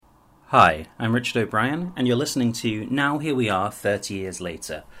Hi, I'm Richard O'Brien, and you're listening to Now Here We Are 30 Years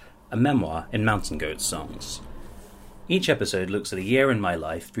Later, a memoir in Mountain Goat songs. Each episode looks at a year in my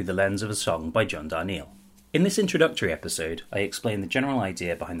life through the lens of a song by John Darnielle. In this introductory episode, I explain the general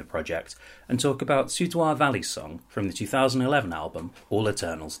idea behind the project and talk about Soudoire Valley's song from the 2011 album All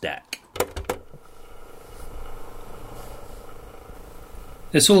Eternal's Deck.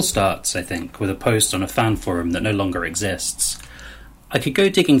 This all starts, I think, with a post on a fan forum that no longer exists. I could go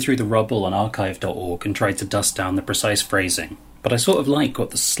digging through the rubble on archive.org and try to dust down the precise phrasing, but I sort of like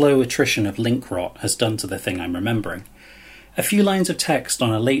what the slow attrition of link rot has done to the thing I'm remembering. A few lines of text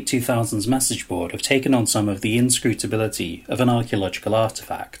on a late 2000s message board have taken on some of the inscrutability of an archaeological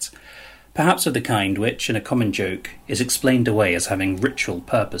artefact, perhaps of the kind which, in a common joke, is explained away as having ritual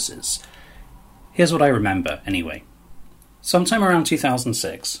purposes. Here's what I remember, anyway. Sometime around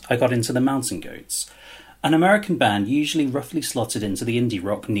 2006, I got into the Mountain Goats, an American band usually roughly slotted into the indie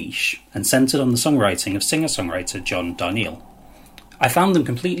rock niche and centred on the songwriting of singer-songwriter John Darnielle. I found them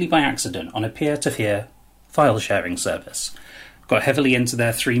completely by accident on a peer-to-peer file-sharing service, got heavily into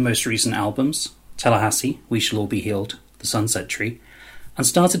their three most recent albums, Tallahassee, We Shall All Be Healed, The Sunset Tree, and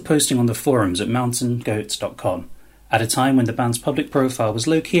started posting on the forums at mountaingoats.com at a time when the band's public profile was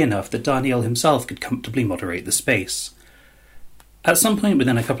low-key enough that Darnielle himself could comfortably moderate the space. At some point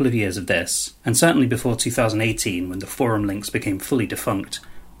within a couple of years of this, and certainly before 2018 when the forum links became fully defunct,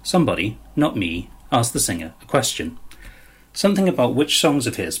 somebody, not me, asked the singer a question. Something about which songs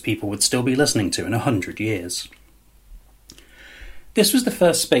of his people would still be listening to in 100 years. This was the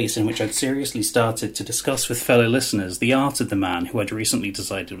first space in which I'd seriously started to discuss with fellow listeners the art of the man who I'd recently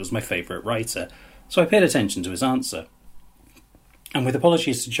decided was my favourite writer, so I paid attention to his answer. And with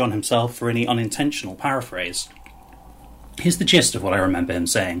apologies to John himself for any unintentional paraphrase, here's the gist of what I remember him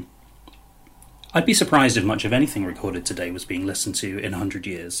saying. I'd be surprised if much of anything recorded today was being listened to in 100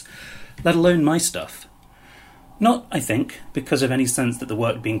 years, let alone my stuff. Not, I think, because of any sense that the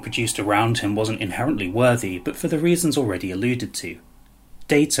work being produced around him wasn't inherently worthy, but for the reasons already alluded to.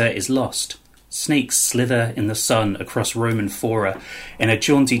 Data is lost. Snakes slither in the sun across Roman fora in a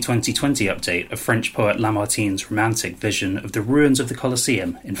jaunty 2020 update of French poet Lamartine's romantic vision of the ruins of the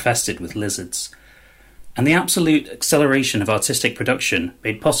Colosseum infested with lizards. And the absolute acceleration of artistic production,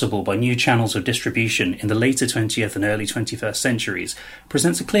 made possible by new channels of distribution in the later 20th and early 21st centuries,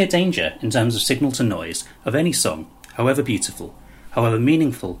 presents a clear danger in terms of signal-to-noise of any song, however beautiful, however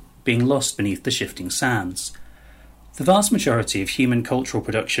meaningful, being lost beneath the shifting sands. The vast majority of human cultural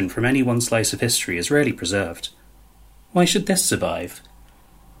production from any one slice of history is rarely preserved. Why should this survive?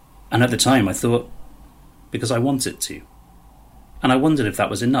 And at the time I thought, because I want it to. And I wondered if that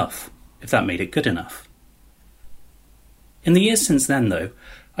was enough, if that made it good enough. In the years since then, though,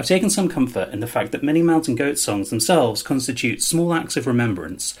 I've taken some comfort in the fact that many Mountain Goat songs themselves constitute small acts of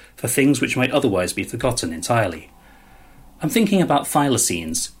remembrance for things which might otherwise be forgotten entirely. I'm thinking about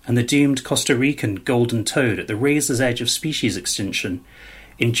thylacines and the doomed Costa Rican golden toad at the razor's edge of species extinction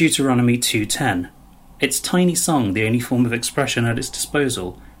in Deuteronomy 2:10, its tiny song the only form of expression at its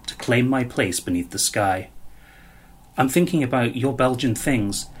disposal to claim my place beneath the sky. I'm thinking about Your Belgian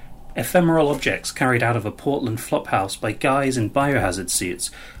Things, ephemeral objects carried out of a Portland flophouse by guys in biohazard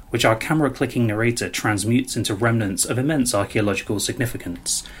suits, which our camera-clicking narrator transmutes into remnants of immense archaeological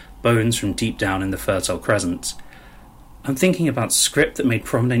significance, bones from deep down in the Fertile Crescent. I'm thinking about script that made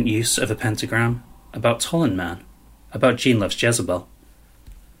prominent use of a pentagram, about Tollen Man, about Jean Loves Jezebel.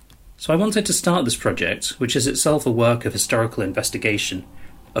 So I wanted to start this project, which is itself a work of historical investigation,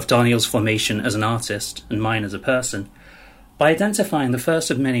 of Darnielle's formation as an artist and mine as a person, by identifying the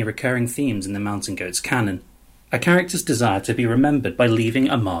first of many recurring themes in the Mountain Goats canon, a character's desire to be remembered by leaving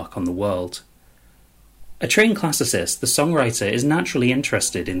a mark on the world. A trained classicist, the songwriter is naturally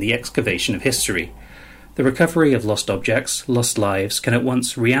interested in the excavation of history. The recovery of lost objects, lost lives, can at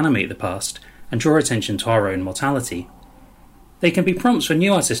once reanimate the past and draw attention to our own mortality. They can be prompts for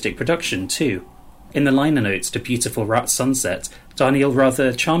new artistic production, too. In the liner notes to Beautiful Rat Sunset, Darnielle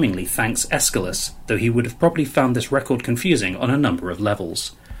rather charmingly thanks Aeschylus, though he would have probably found this record confusing on a number of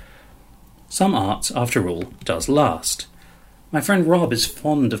levels. Some art, after all, does last. My friend Rob is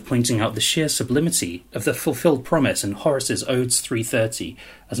fond of pointing out the sheer sublimity of the fulfilled promise in Horace's Odes 330,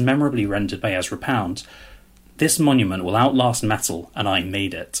 as memorably rendered by Ezra Pound. This monument will outlast metal, and I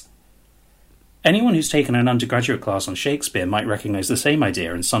made it. Anyone who's taken an undergraduate class on Shakespeare might recognise the same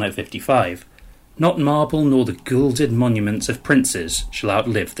idea in Sonnet 55. Not marble nor the gilded monuments of princes shall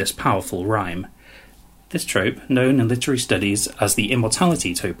outlive this powerful rhyme. This trope, known in literary studies as the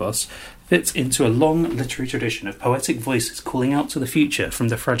immortality topos, fits into a long literary tradition of poetic voices calling out to the future from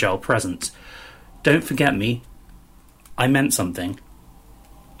the fragile present. Don't forget me. I meant something.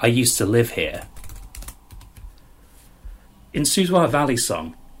 I used to live here. In Soudoire Valley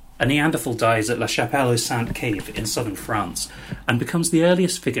Song, a Neanderthal dies at La Chapelle-aux-Saints cave in southern France and becomes the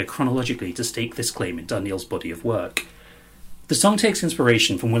earliest figure chronologically to stake this claim in Daniel's body of work. The song takes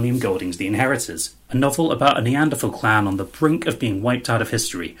inspiration from William Golding's The Inheritors, a novel about a Neanderthal clan on the brink of being wiped out of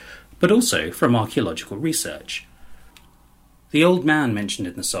history, but also from archaeological research. The old man mentioned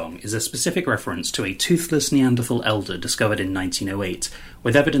in the song is a specific reference to a toothless Neanderthal elder discovered in 1908,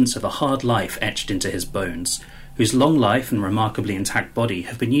 with evidence of a hard life etched into his bones, whose long life and remarkably intact body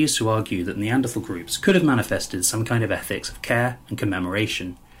have been used to argue that Neanderthal groups could have manifested some kind of ethics of care and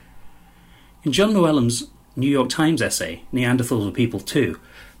commemoration. In John Llewellyn's New York Times essay, Neanderthals Were People Too,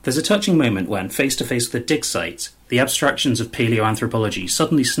 there's a touching moment when, face to face with a dig site, the abstractions of paleoanthropology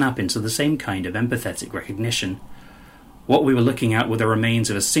suddenly snap into the same kind of empathetic recognition. What we were looking at were the remains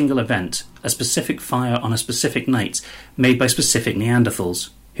of a single event, a specific fire on a specific night, made by specific Neanderthals,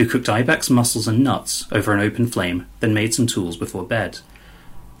 who cooked ibex mussels and nuts over an open flame, then made some tools before bed.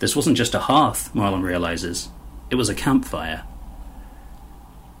 This wasn't just a hearth, Marlon realises. It was a campfire.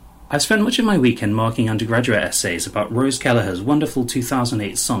 I've spent much of my weekend marking undergraduate essays about Rose Kelleher's wonderful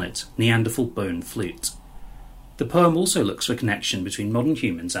 2008 sonnet, Neanderthal Bone Flute. The poem also looks for a connection between modern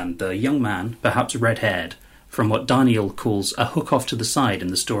humans and the young man, perhaps red-haired, from what Daniel calls a hook off to the side in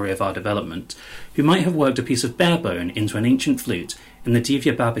the story of our development, who might have worked a piece of bare bone into an ancient flute in the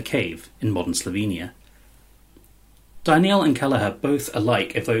Divya Baba cave in modern Slovenia. Daniel and Kelleher both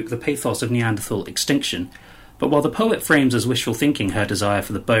alike evoke the pathos of Neanderthal extinction, but while the poet frames as wishful thinking her desire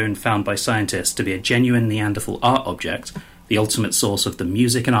for the bone found by scientists to be a genuine Neanderthal art object, the ultimate source of the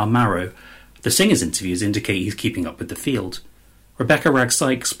music in our marrow, the singer's interviews indicate he's keeping up with the field. Rebecca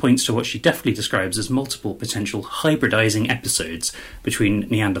Ragg-Sykes points to what she deftly describes as multiple potential hybridizing episodes between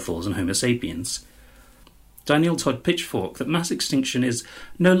Neanderthals and Homo sapiens. Daniel told Pitchfork that mass extinction is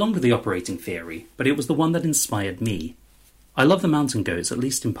no longer the operating theory, but it was the one that inspired me. I love the mountain goats, at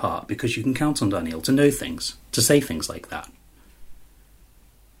least in part, because you can count on Daniel to know things, to say things like that.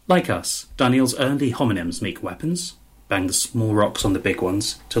 Like us, Daniel's early homonyms make weapons, bang the small rocks on the big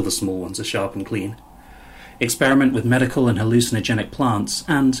ones till the small ones are sharp and clean, experiment with medical and hallucinogenic plants,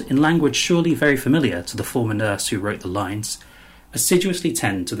 and, in language surely very familiar to the former nurse who wrote the lines, assiduously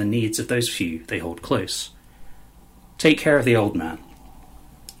tend to the needs of those few they hold close. Take care of the old man.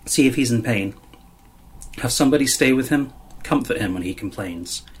 See if he's in pain. Have somebody stay with him, comfort him when he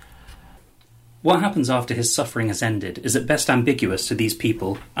complains. What happens after his suffering has ended is at best ambiguous to these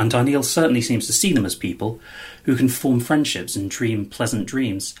people, and Daniel certainly seems to see them as people who can form friendships and dream pleasant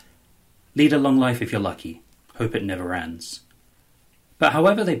dreams. Lead a long life if you're lucky. Hope it never ends. But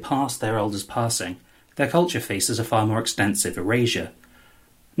however they pass their elders' passing, their culture faces a far more extensive erasure.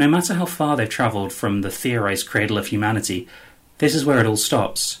 No matter how far they've travelled from the theorised cradle of humanity, this is where it all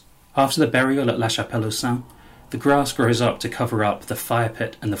stops. After the burial at La Chapelle-aux-Saints, the grass grows up to cover up the fire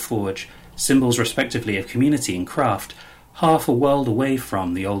pit and the forge, symbols respectively of community and craft, half a world away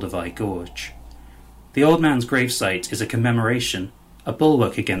from the Olduvai Gorge. The old man's gravesite is a commemoration, a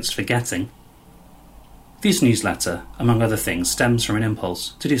bulwark against forgetting. This newsletter, among other things, stems from an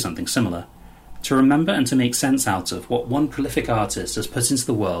impulse to do something similar, to remember and to make sense out of what one prolific artist has put into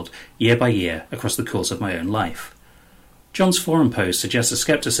the world year by year across the course of my own life. John's forum post suggests a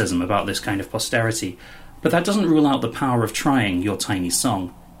scepticism about this kind of posterity, but that doesn't rule out the power of trying your tiny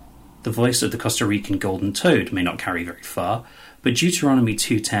song. The voice of the Costa Rican golden toad may not carry very far, but Deuteronomy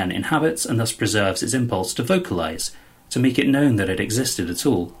 2:10 inhabits and thus preserves its impulse to vocalise, to make it known that it existed at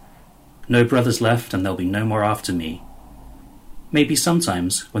all. No brothers left, and there'll be no more after me. Maybe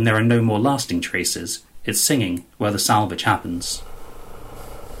sometimes, when there are no more lasting traces, it's singing where the salvage happens.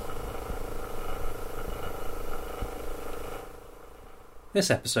 This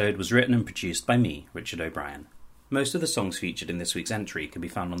episode was written and produced by me, Richard O'Brien. Most of the songs featured in this week's entry can be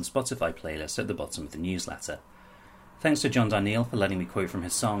found on the Spotify playlist at the bottom of the newsletter. Thanks to John Daniel for letting me quote from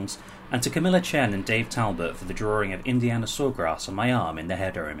his songs, and to Camilla Chen and Dave Talbot for the drawing of Indiana sawgrass on my arm in the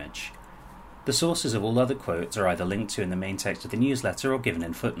header image. The sources of all other quotes are either linked to in the main text of the newsletter or given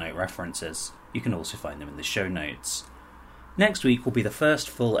in footnote references. You can also find them in the show notes. Next week will be the first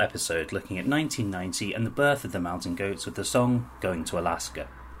full episode looking at 1990 and the birth of the Mountain Goats with the song Going to Alaska.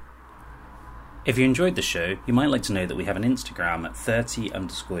 If you enjoyed the show, you might like to know that we have an Instagram at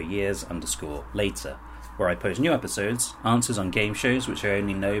 30_years_later, where I post new episodes, answers on game shows which I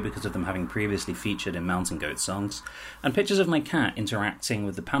only know because of them having previously featured in Mountain Goat songs, and pictures of my cat interacting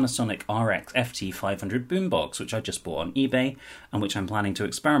with the Panasonic RX FT500 boombox which I just bought on eBay and which I'm planning to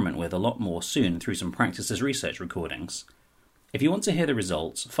experiment with a lot more soon through some practice as research recordings. If you want to hear the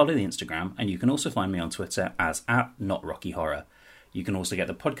results, follow the Instagram, and you can also find me on Twitter as @NotRockyHorror. You can also get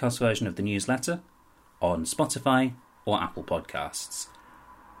the podcast version of the newsletter on Spotify or Apple Podcasts.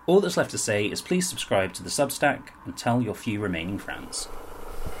 All that's left to say is please subscribe to the Substack and tell your few remaining friends.